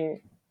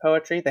studying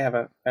poetry. They have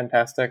a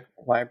fantastic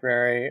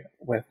library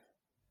with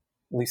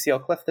Lucille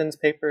Clifton's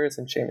papers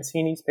and Seamus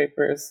Heaney's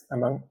papers,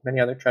 among many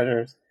other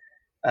treasures.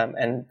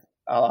 And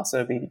I'll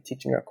also be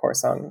teaching a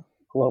course on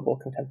global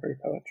contemporary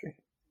poetry.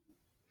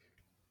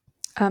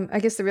 I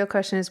guess the real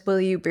question is,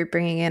 will you be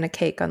bringing in a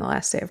cake on the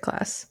last day of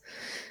class?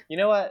 You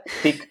know what?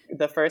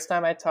 The first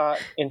time I taught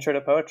intro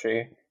to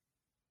poetry,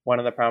 one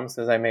of the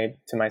promises I made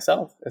to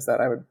myself is that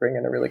I would bring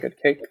in a really good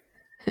cake.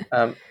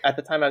 At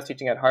the time I was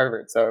teaching at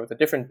Harvard, so it was a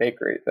different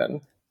bakery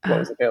than what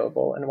was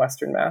available in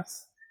Western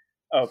Mass.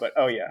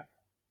 Oh yeah,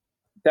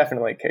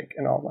 definitely cake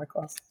in all of my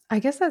classes. I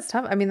guess that's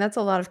tough. I mean, that's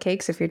a lot of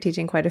cakes if you're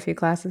teaching quite a few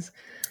classes.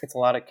 It's a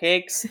lot of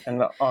cakes,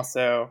 and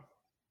also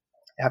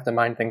you have to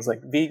mind things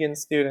like vegan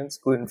students,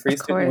 gluten-free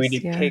students. We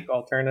need cake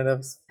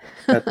alternatives.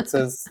 That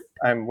says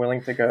I'm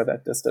willing to go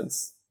that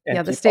distance.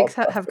 Yeah, the stakes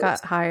have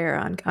got higher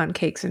on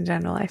cakes in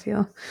general, I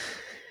feel.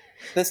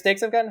 The stakes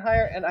have gotten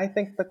higher, and I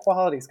think the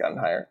quality's gotten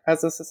higher.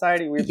 As a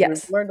society, we've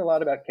learned a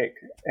lot about cake,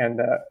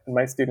 and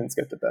my students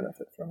get to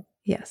benefit from it.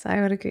 Yes,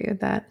 I would agree with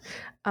that.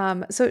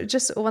 So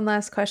just one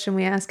last question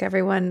we ask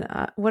everyone.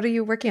 What are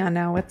you working on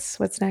now?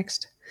 What's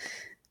next?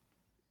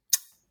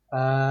 What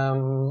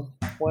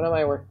am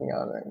I working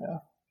on right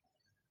now?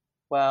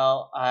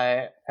 Well,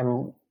 I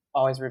am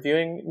always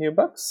reviewing new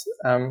books.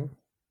 I'm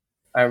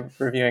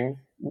reviewing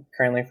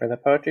currently for the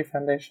Poetry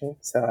Foundation,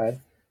 so I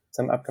have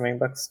some upcoming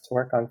books to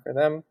work on for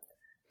them.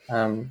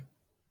 In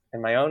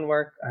my own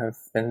work, I've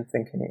been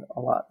thinking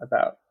a lot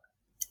about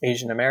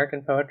Asian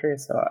American poetry,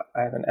 so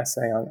I have an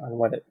essay on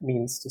what it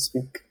means to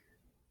speak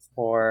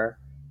for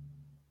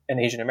an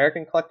Asian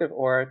American collective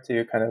or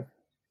to kind of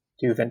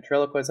do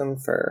ventriloquism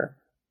for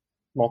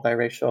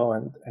multiracial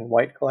and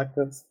white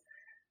collectives.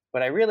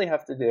 What I really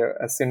have to do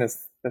as soon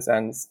as this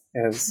ends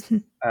is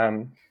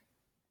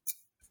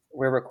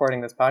we're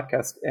recording this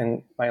podcast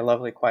in my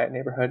lovely quiet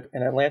neighborhood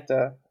in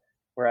Atlanta,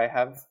 where I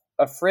have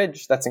a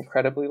fridge that's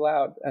incredibly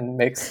loud and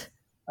makes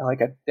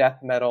like a death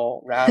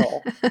metal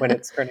rattle when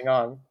it's turning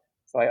on.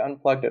 So I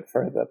unplugged it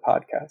for the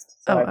podcast.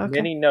 So I have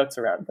many notes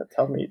around that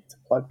tell me to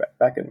plug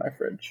back in my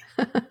fridge.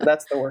 So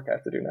that's the work I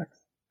have to do next.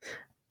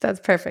 That's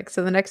perfect.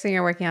 So the next thing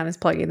you're working on is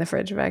plugging the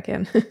fridge back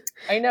in.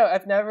 I know.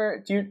 I've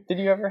never. Did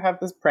you ever have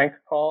this prank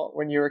call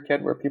when you were a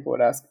kid where people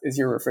would ask, "Is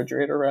your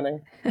refrigerator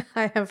running?"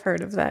 I have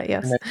heard of that.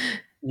 Yes. And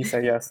you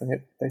say yes,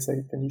 and they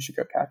say, "Then you should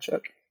go catch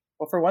it."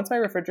 Well, for once, my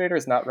refrigerator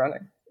is not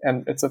running,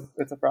 and it's a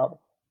problem.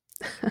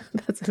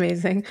 That's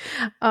amazing.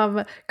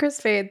 Chris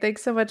Spaide,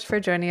 thanks so much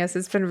for joining us.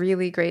 It's been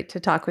really great to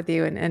talk with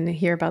you and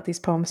hear about these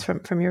poems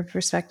from your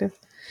perspective.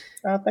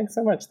 Thanks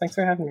so much. Thanks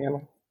for having me,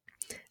 Emma.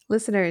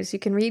 Listeners, you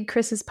can read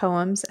Chris's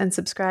poems and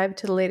subscribe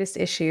to the latest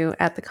issue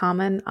at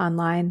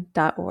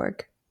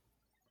thecommononline.org.